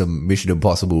like do some Mission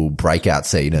Impossible breakout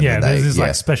scene. And there's these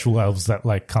like special elves that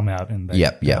like come out and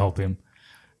they help him.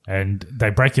 And they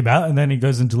break him out, and then he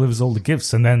goes and delivers all the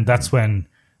gifts. And then that's when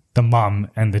the mum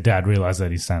and the dad realize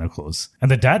that he's Santa Claus. And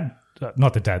the dad,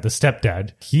 not the dad, the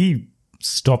stepdad, he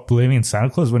stopped believing in Santa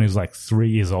Claus when he was like 3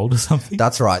 years old or something.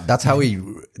 That's right. That's how he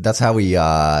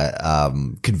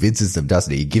convinces them,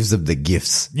 doesn't he? He gives them the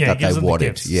gifts that they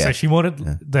wanted. Yeah. So she wanted,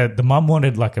 the mum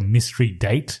wanted like a mystery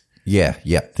date. Yeah.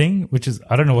 Thing, which is,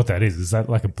 I don't know what that is. Is that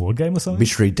like a board game or something?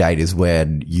 Mystery date is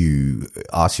when you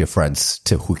ask your friends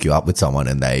to hook you up with someone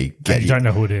and they get and you don't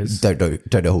know who it is. Don't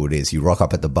know who it is. You rock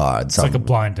up at the bar and it's like a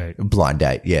blind date. Blind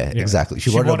date, yeah. Exactly.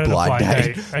 She wanted a blind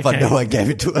date. Okay. But no one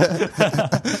gave it to her.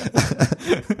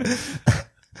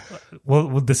 Well,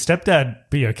 would the stepdad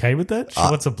be okay with that? She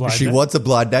wants a blind date. She wants a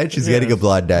blind date. She's getting a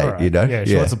blind date, right. You know? Yeah,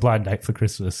 she wants a blind date for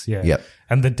Christmas. Yeah. Yep.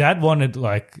 And the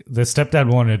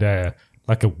stepdad wanted a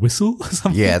whistle or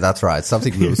something. Yeah, that's right.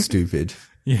 Something real stupid.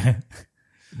 Yeah.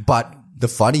 But the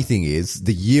funny thing is,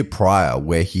 the year prior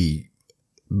where he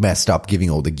messed up giving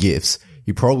all the gifts,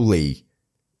 he probably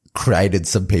created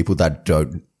some people that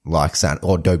don't like Santa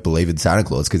or don't believe in Santa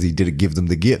Claus because he didn't give them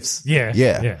the gifts.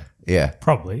 Yeah.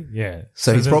 Probably, yeah.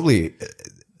 So he's probably...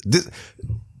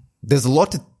 There's a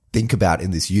lot to think about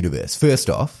in this universe. First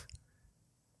off,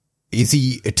 is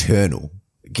he eternal?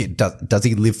 Does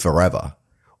he live forever?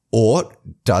 Or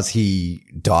does he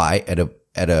die at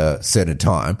a certain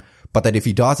time? But then if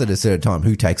he dies at a certain time,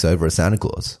 who takes over as Santa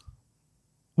Claus?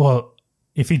 Well,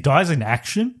 if he dies in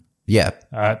action,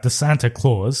 the Santa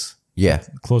Claus,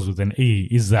 Claus with an E,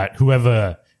 is that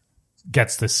whoever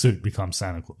gets the suit becomes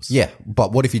Santa Claus. Yeah,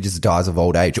 but what if he just dies of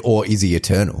old age? Or is he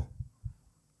eternal?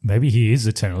 Maybe he is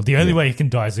eternal. The only way he can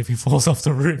die is if he falls off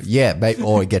the roof. Yeah,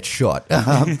 or he gets shot.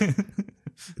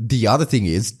 The other thing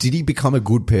is, did he become a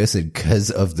good person because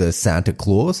of the Santa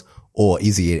Claus, or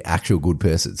is he an actual good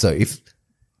person? So if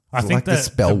the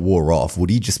spell wore off, would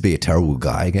he just be a terrible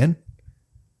guy again?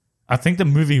 I think the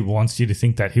movie wants you to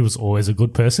think that he was always a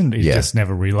good person. He just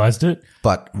never realized it.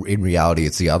 But in reality,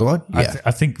 it's the other one? Yeah.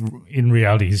 I think in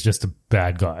reality, he's just a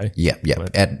bad guy. Yeah.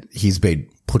 And he's been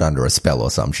put under a spell or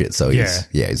some shit. So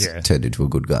he's turned into a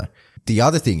good guy. The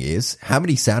other thing is, how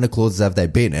many Santa Clauses have they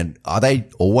been? And are they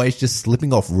always just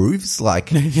slipping off roofs?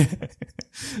 Like,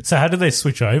 so how do they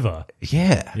switch over?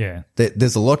 Yeah.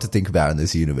 There's a lot to think about in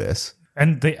this universe.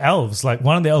 And the elves, like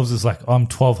one of the elves is like, I'm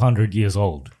 1,200 years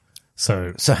old.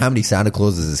 So how many Santa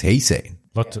Clauses has he seen?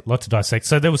 Lot to dissect.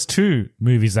 So there was 2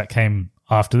 movies that came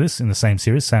after this in the same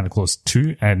series, Santa Claus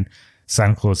 2 and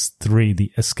Santa Claus 3,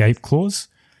 The Escape Clause.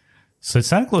 So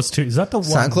Santa Claus 2, is that the one?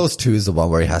 Santa Claus 2 is the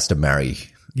one where he has to marry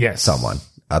someone.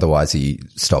 Otherwise, he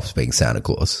stops being Santa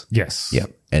Claus. Yes. Yeah.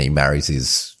 And he marries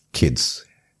his kid's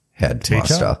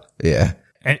headmaster. Yeah.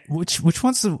 And which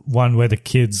one's the one where the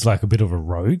kid's like a bit of a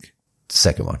rogue?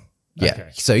 Second one. Yeah. Okay.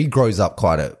 So he grows up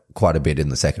quite a bit in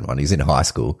the second one. He's in high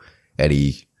school and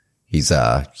he's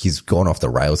gone off the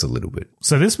rails a little bit.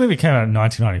 So this movie came out in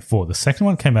 1994. The second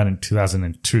one came out in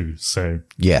 2002. So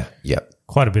yeah.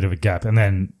 Quite a bit of a gap. And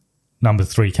then number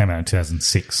 3 came out in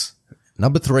 2006.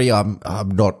 Number 3, I'm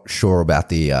not sure about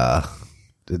the.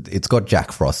 It's got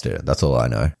Jack Frost in it. That's all I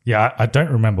know. Yeah, I don't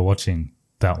remember watching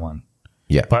that one.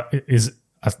 Yeah, but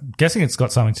I'm guessing it's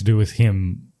got something to do with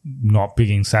him not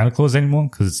being Santa Claus anymore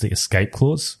because it's the escape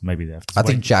clause. Maybe they have to. I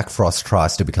think Jack Frost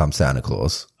tries to become Santa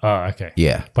Claus. Oh, okay.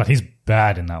 Yeah, but he's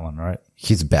bad in that one, right?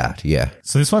 He's bad. Yeah.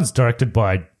 So this one's directed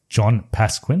by John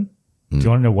Pasquin. Do you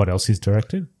want to know what else he's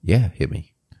directed? Yeah, hit me.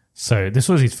 So this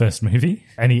was his first movie,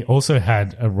 and he also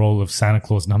had a role of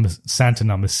Santa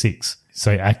number 6.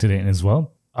 So he acted in it as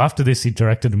well. After this, he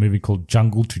directed a movie called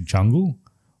Jungle to Jungle,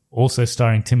 also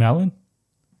starring Tim Allen.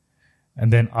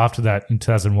 And then after that, in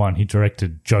 2001, he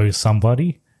directed Joe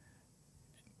Somebody.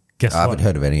 Guess what? I haven't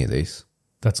heard of any of these.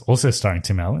 That's also starring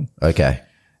Tim Allen. Okay.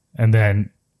 And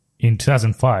then in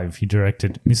 2005, he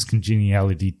directed Miss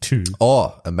Congeniality 2.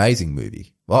 Oh, amazing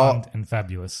movie. Armed and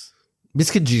Fabulous. Miss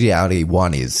Congeniality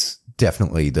 1 is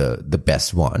definitely the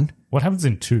best one. What happens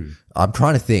in 2? I'm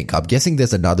trying to think. I'm guessing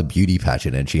there's another beauty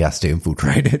pageant and she has to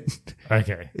infiltrate it.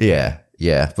 Okay.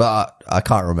 Yeah. But I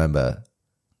can't remember.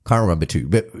 Can't remember 2.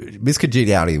 But Miss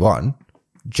Congeniality 1,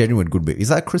 genuine good movie. Is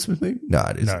that a Christmas movie? No,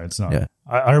 it isn't. No, it's not. Yeah.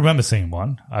 I remember seeing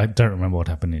 1. I don't remember what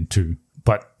happened in 2.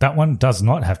 But that one does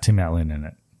not have Tim Allen in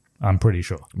it. I'm pretty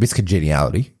sure. Miss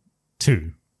Congeniality?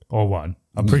 2 or 1.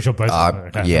 I'm pretty sure both of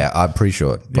them don't. Yeah, I'm pretty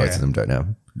sure both of them don't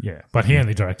have. Yeah, but he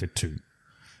only directed 2.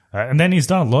 And then he's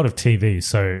done a lot of TV.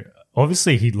 So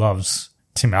obviously he loves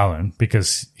Tim Allen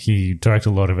because he directed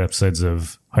a lot of episodes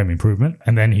of Home Improvement.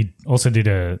 And then he also did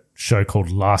a show called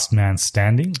Last Man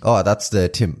Standing. Oh, that's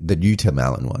the new Tim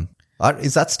Allen one.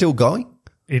 Is that still going?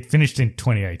 It finished in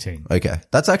 2018. Okay.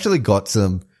 That's actually got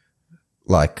some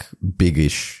like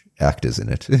big-ish actors in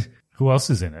it. Who else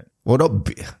is in it? Well,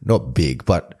 not big,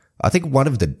 but I think one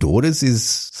of the daughters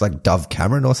is like Dove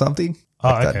Cameron or something. Oh,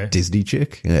 Like okay. that Disney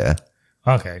chick. Yeah.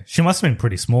 Okay. She must have been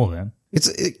pretty small then.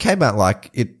 It came out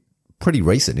pretty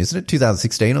recent, isn't it?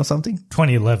 2016 or something?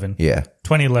 2011. Yeah.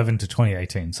 2011 to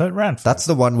 2018. So it ran. That's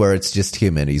the one where it's just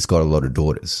him and he's got a lot of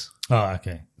daughters. Oh,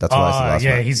 okay. That's why it's the last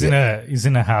yeah, one. he's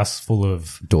in a house full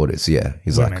of. Daughters, yeah.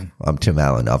 He's like, Women. I'm Tim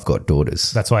Allen. I've got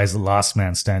daughters. That's why he's the last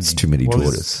man standing. It's too many Well,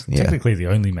 daughters. he's Yeah. Technically the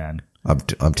only man.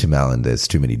 I'm Tim Allen. There's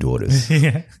too many daughters.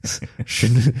 Yeah.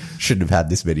 Shouldn't have had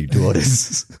this many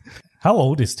daughters. How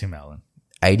old is Tim Allen?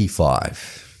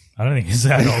 85. I don't think he's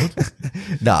that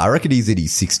old. No, I reckon he's in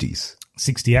his 60s.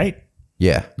 68?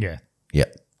 Yeah. Yeah. Yeah.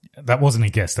 That wasn't a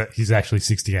guess. That he's actually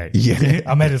 68. Yeah.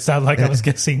 I made it sound like I was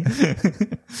guessing.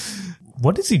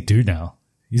 What does he do now?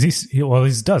 Is he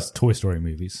does Toy Story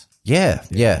movies. Yeah.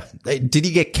 Did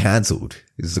he get cancelled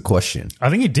is the question. I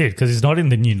think he did because he's not in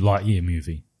the new Lightyear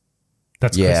movie.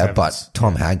 That's Chris Yeah, Evans. but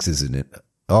Tom Hanks is in it.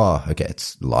 Oh, okay.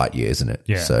 It's Lightyear, isn't it?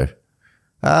 Yeah. So,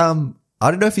 I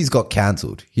don't know if he's got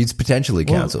cancelled. He's potentially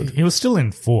cancelled. Well, he was still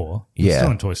in 4. He was Yeah.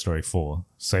 still in Toy Story 4.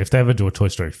 So if they ever do a Toy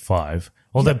Story 5,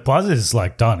 although Buzz is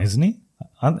like done, isn't he?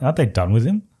 Aren't they done with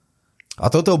him? I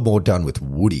thought they were more done with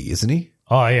Woody, isn't he?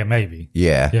 Oh, yeah, maybe.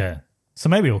 Yeah. Yeah. So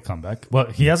maybe he'll come back. Well,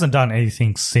 he hasn't done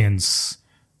anything since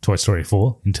Toy Story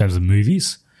 4 in terms of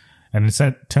movies. And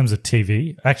in terms of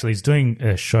TV, actually, he's doing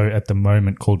a show at the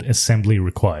moment called Assembly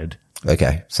Required.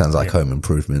 Okay. Sounds like Home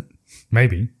Improvement.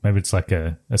 Maybe it's like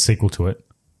a sequel to it.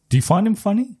 Do you find him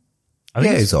funny?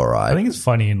 Yeah, he's all right. I think it's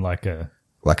funny in like a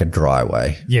dry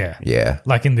way. yeah, Yeah.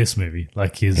 like in this movie.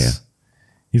 Like he's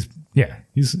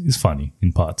funny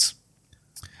in parts.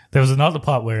 There was another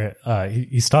part where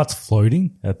he starts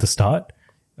floating at the start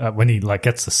when he like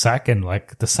gets the sack and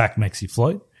like the sack makes you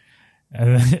float.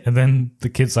 And then the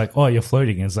kid's like, "Oh, you're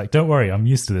floating." And it's like, "Don't worry, I'm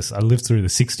used to this. I lived through the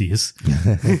 60s."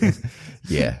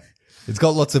 Yeah. It's got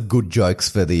lots of good jokes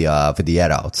for the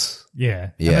adults. Yeah.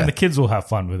 And Yeah. then the kids will have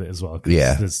fun with it as well. 'Cause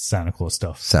Yeah. there's Santa Claus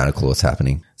stuff. Santa Claus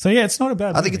happening. So yeah, it's not a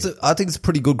bad I think it's a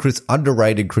pretty good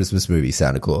underrated Christmas movie,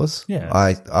 Santa Claus. Yeah.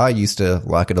 I used to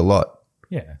like it a lot.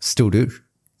 Yeah. Still do.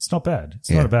 It's not bad. It's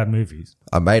Yeah. not a bad movie.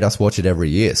 I made us watch it every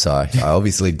year, so I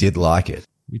obviously did like it.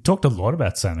 We talked a lot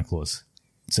about Santa Claus.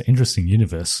 It's an interesting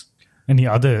universe. Any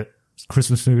other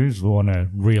Christmas movies we want to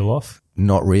reel off?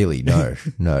 Not really, no.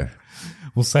 No.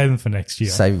 We'll save them for next year.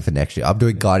 Save it for next year. I'm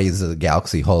doing Guardians of the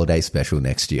Galaxy Holiday Special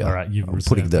next year. All right, you've I'm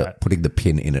reserved that. putting the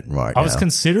pin in it right now. I was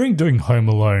considering doing Home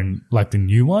Alone, like the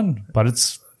new one, but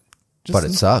it's just, but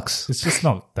it sucks. It's just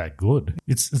not that good.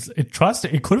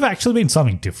 It could have actually been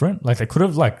something different. Like they could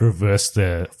have like reversed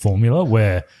the formula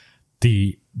where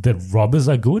the robbers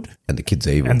are good And the kid's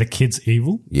evil. and the kid's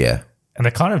evil. Yeah. And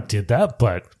they kind of did that,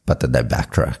 but But then they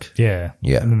backtrack. yeah.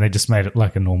 Yeah. And then they just made it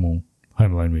like a normal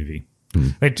Home Alone movie.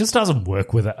 It just doesn't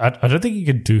work with it. I don't think you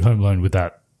could do Home Alone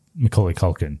without Macaulay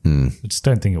Culkin. I just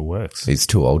don't think it works. He's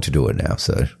too old to do it now,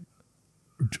 so.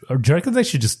 Do you reckon they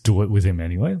should just do it with him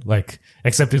anyway? Like,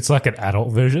 except it's like an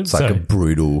adult version. It's like a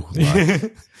brutal,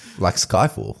 like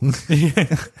Skyfall.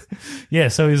 Yeah,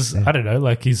 so I don't know,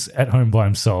 like he's at home by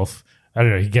himself. I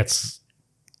don't know, he gets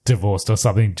divorced or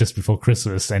something just before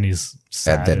Christmas and he's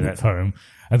sad then- at home.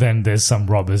 And then there's some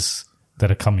robbers that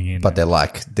are coming in. But they're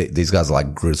like, these guys are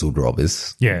like grizzled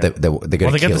robbers. Yeah. They're going to they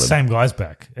kill get the him. same guys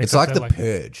back. It's except like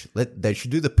they're the Purge. They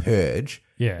should do the Purge.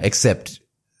 Yeah. Except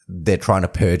they're trying to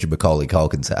purge Macaulay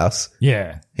Culkin's house.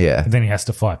 Yeah. Yeah. And then he has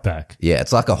to fight back. Yeah,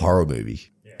 it's like a horror movie.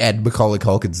 And Macaulay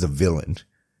Culkin's the villain.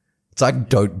 It's like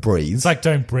Don't Breathe. It's like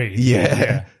Don't Breathe.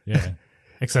 Yeah. Yeah.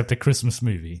 Except a Christmas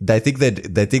movie. They think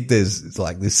there's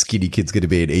like this skinny kid's going to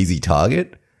be an easy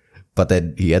target, but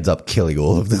then he ends up killing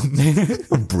all of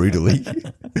them brutally.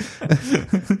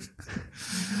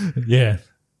 Yeah.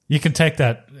 You can take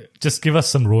that. Just give us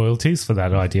some royalties for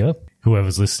that idea.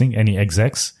 Whoever's listening, any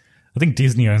execs. I think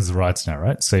Disney owns the rights now,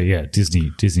 right? So yeah,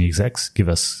 Disney execs, give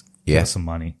us some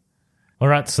money. All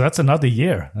right. So that's another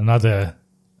year, another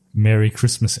Merry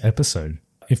Christmas episode.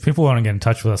 If people want to get in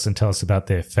touch with us and tell us about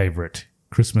their favorite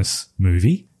Christmas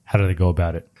movie, how do they go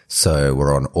about it? So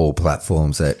we're on all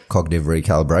platforms at Cognitive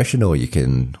Recalibration, or you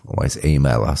can always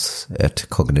email us at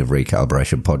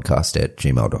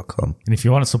cognitiverecalibrationpodcast@gmail.com. And if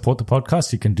you want to support the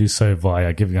podcast, you can do so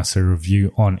via giving us a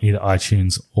review on either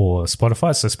iTunes or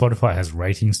Spotify. So Spotify has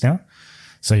ratings now,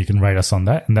 so you can rate us on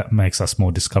that, and that makes us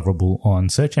more discoverable on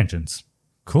search engines.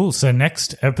 Cool. So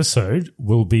next episode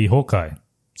will be Hawkeye.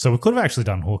 So we could have actually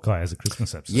done Hawkeye as a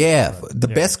Christmas episode. Yeah, the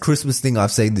best Christmas thing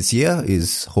I've seen this year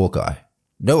is Hawkeye.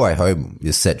 No Way Home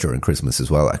is set during Christmas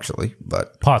as well, actually,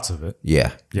 but Parts of it.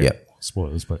 yeah.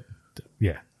 Spoilers, but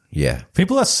yeah. Yeah.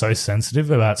 People are so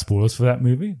sensitive about spoilers for that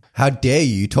movie. How dare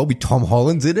you? You told me Tom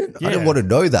Holland's in it? I didn't want to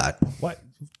know that. What?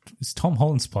 Is Tom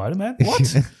Holland Spider-Man?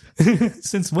 What?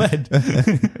 Since when?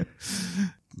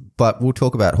 But we'll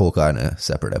talk about Hawkeye in a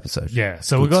separate episode. Yeah.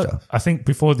 So we got, I think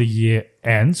before the year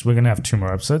ends, we're going to have 2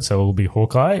 more episodes. So it will be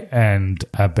Hawkeye and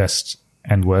our best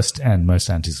and worst and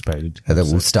most anticipated. And then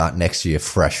we'll start next year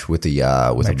fresh with the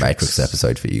Matrix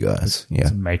episode for you guys. Yeah.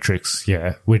 Matrix,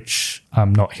 yeah, which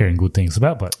I'm not hearing good things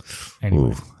about, but anyway.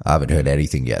 Ooh, I haven't heard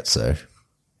anything yet, so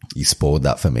you spoiled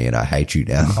that for me and I hate you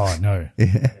now. Oh, no.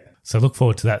 Yeah. So look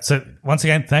forward to that. So once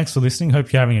again, thanks for listening.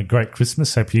 Hope you're having a great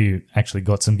Christmas. Hope you actually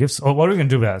got some gifts. Or what are we going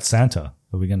to do about Santa?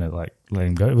 Are we going to let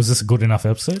him go? Was this a good enough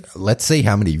episode? Let's see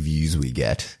how many views we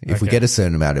get. If we get a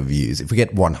certain amount of views, if we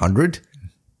get 100,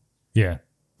 yeah,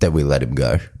 then we let him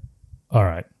go. All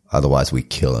right. Otherwise, we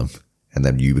kill him, and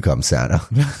then you become Santa.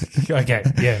 Okay,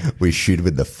 yeah. We shoot him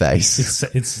in the face.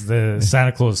 It's the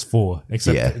Santa Claus 4,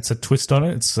 except it's a twist on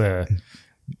it. It's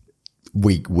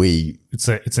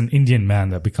it's an Indian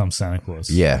man that becomes Santa Claus.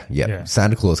 Yeah.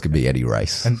 Santa Claus could be any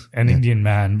race. An Indian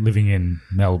man living in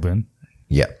Melbourne.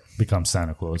 Yeah. Becomes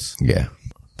Santa Claus. Yeah.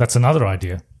 That's another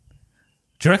idea.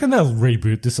 Do you reckon they'll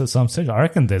reboot this at some stage? I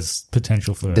reckon there's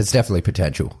potential for it. There's definitely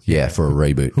potential, for a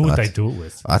reboot. Who would they do it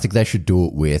with? I think they should do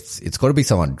it with, it's got to be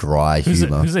someone dry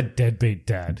humor. Who's a deadbeat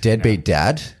dad? Deadbeat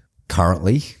dad,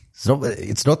 currently. It's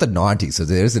not the 90s, so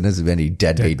there isn't as many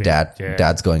deadbeat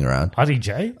dads going around.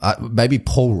 RDJ? Maybe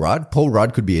Paul Rudd. Paul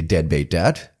Rudd could be a deadbeat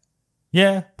dad.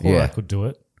 Yeah, Paul Rudd could do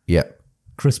it. Yeah.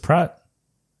 Chris Pratt?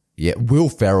 Yeah, Will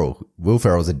Ferrell. Will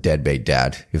Ferrell's a deadbeat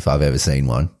dad, if I've ever seen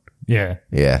one. Yeah.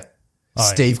 Yeah.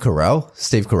 Steve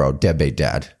Carell, deadbeat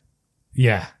dad.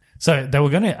 Yeah. So they were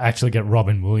going to actually get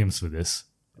Robin Williams for this.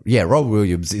 Yeah, Robin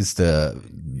Williams is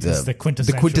the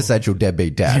quintessential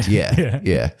deadbeat dad.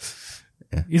 Yeah.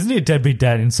 Isn't he a deadbeat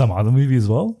dad in some other movie as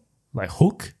well? Like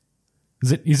Hook?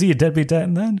 Is he a deadbeat dad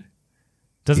in that?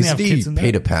 Doesn't he have kids in that?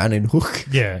 Peter Pan in Hook?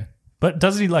 Yeah. But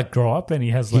doesn't he grow up and he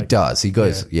has He does. He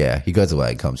goes he goes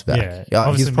away and comes back.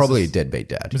 Yeah, he's probably a deadbeat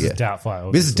dad. Mrs.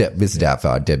 Doubtfire. Mrs.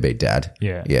 Doubtfire, deadbeat dad.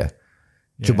 Yeah.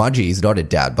 Jumanji, he's not a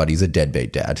dad, but he's a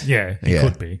deadbeat dad. Yeah, he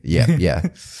could be. Yeah.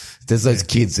 There's those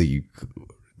kids that you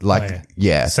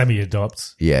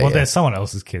semi-adopts. Yeah. Well, they're someone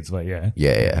else's kids, but yeah.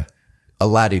 Yeah.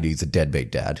 Aladdin, he's a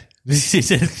deadbeat dad.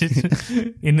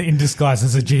 in disguise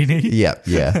as a genie. Yeah.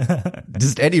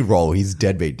 Just any role, he's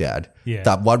deadbeat dad. Yeah.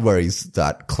 That one where he's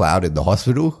that clown in the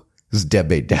hospital is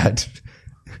deadbeat dad.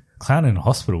 Clown in the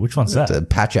hospital? Which one's that?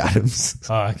 Patch Adams.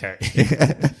 Oh, okay.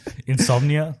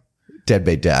 Insomnia?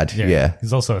 Deadbeat dad. Yeah.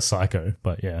 He's also a psycho,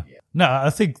 but yeah. No,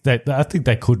 I think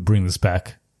they could bring this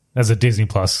back as a Disney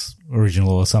Plus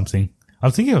original or something. I'm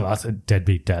thinking of other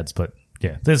deadbeat dads, but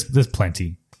yeah, there's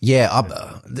plenty.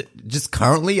 Yeah, just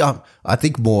currently, I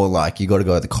think more like you got to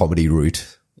go the comedy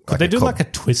route. Could they do like a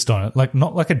twist on it? Like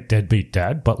not like a deadbeat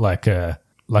dad, but like a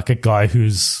guy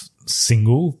who's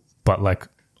single but like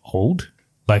old,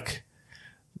 no,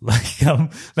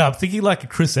 I'm thinking like a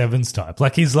Chris Evans type.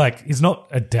 Like he's not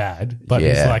a dad, but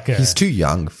he's like he's too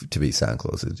young to be Santa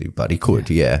Claus, but he could,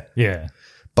 yeah.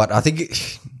 But I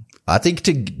think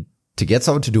to get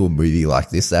someone to do a movie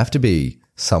like this, they have to be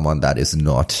someone that is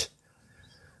not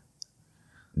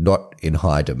in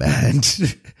high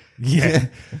demand. Yeah.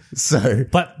 So,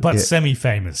 but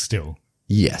semi-famous still.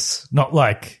 Yes. Not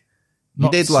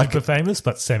super famous,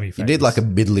 but semi-famous. You need like a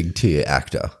middling tier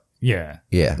actor. Yeah.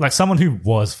 Yeah. Like someone who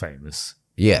was famous.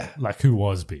 Yeah. Like who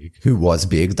was big. Who was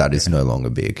big that is no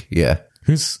longer big. Yeah.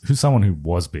 Who's someone who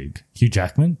was big? Hugh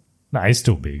Jackman? No, he's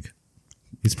still big.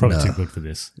 He's probably too good for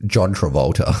this. John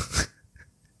Travolta.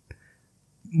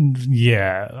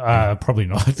 Yeah, probably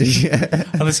not.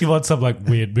 Unless you want some like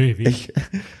weird movie.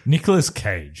 Nicolas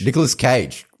Cage.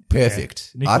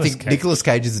 Perfect. I think Nicolas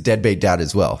Cage is a deadbeat dad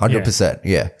as well. 100%.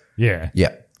 Yeah.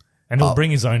 And he'll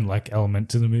bring his own like element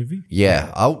to the movie.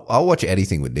 Yeah. I'll watch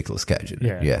anything with Nicolas Cage.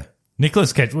 Yeah.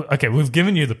 Nicolas Cage. Okay, we've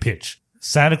given you the pitch.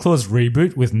 Santa Claus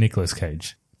reboot with Nicolas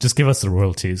Cage. Just give us the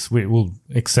royalties. We will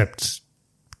accept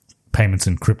payments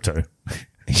in crypto.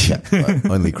 Yeah,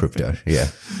 only crypto. Yeah.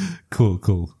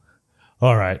 Cool.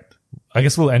 All right. I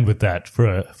guess we'll end with that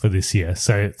for this year.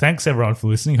 So thanks everyone for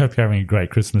listening. Hope you're having a great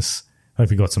Christmas.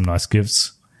 Hope you got some nice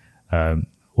gifts.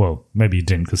 Well, maybe you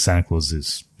didn't because Santa Claus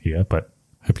is here, but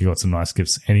hope you got some nice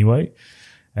gifts anyway.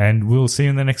 And we'll see you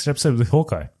in the next episode with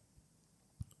Hawkeye.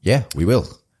 Yeah, we will.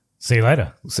 See you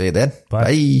later. We'll see you then.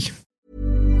 Bye.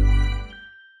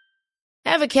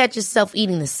 Ever catch yourself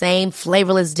eating the same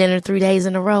flavorless dinner 3 days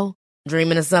in a row?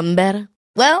 Dreaming of something better?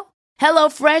 Well,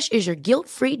 HelloFresh is your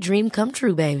guilt-free dream come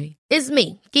true, baby. It's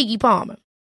me, Keke Palmer.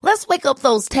 Let's wake up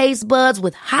those taste buds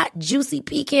with hot, juicy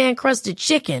pecan-crusted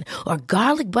chicken or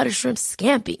garlic butter shrimp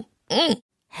scampi.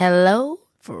 Hello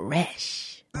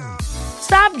Fresh.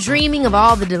 Stop dreaming of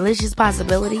all the delicious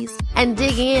possibilities and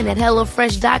dig in at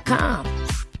HelloFresh.com.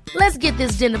 Let's get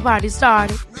this dinner party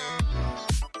started.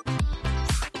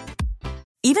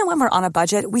 Even when we're on a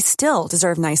budget, we still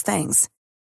deserve nice things.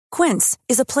 Quince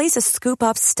is a place to scoop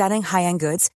up stunning high-end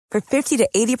goods for 50 to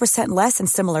 80% less than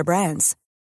similar brands.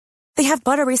 They have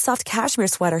buttery soft cashmere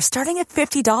sweaters starting at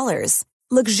 $50,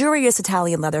 luxurious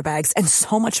Italian leather bags, and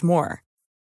so much more.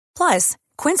 Plus,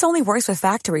 Quince only works with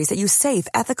factories that use safe,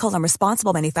 ethical, and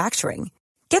responsible manufacturing.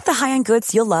 Get the high-end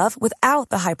goods you'll love without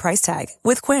the high price tag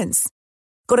with Quince.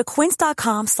 Go to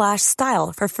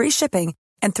quince.com/style for free shipping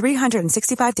and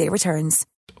 365-day returns.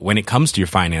 When it comes to your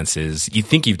finances, you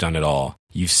think you've done it all.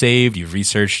 You've saved, you've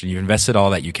researched, and you've invested all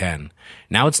that you can.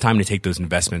 Now it's time to take those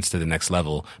investments to the next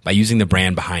level by using the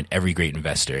brand behind every great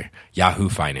investor, Yahoo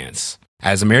Finance.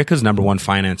 As America's #1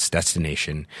 finance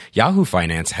destination, Yahoo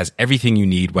Finance has everything you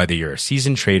need, whether you're a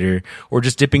seasoned trader or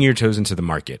just dipping your toes into the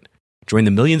market. Join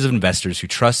the millions of investors who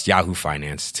trust Yahoo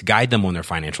Finance to guide them on their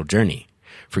financial journey.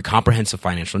 For comprehensive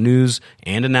financial news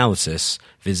and analysis,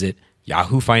 visit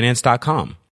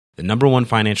yahoofinance.com, the #1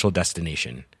 financial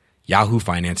destination,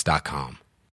 yahoofinance.com.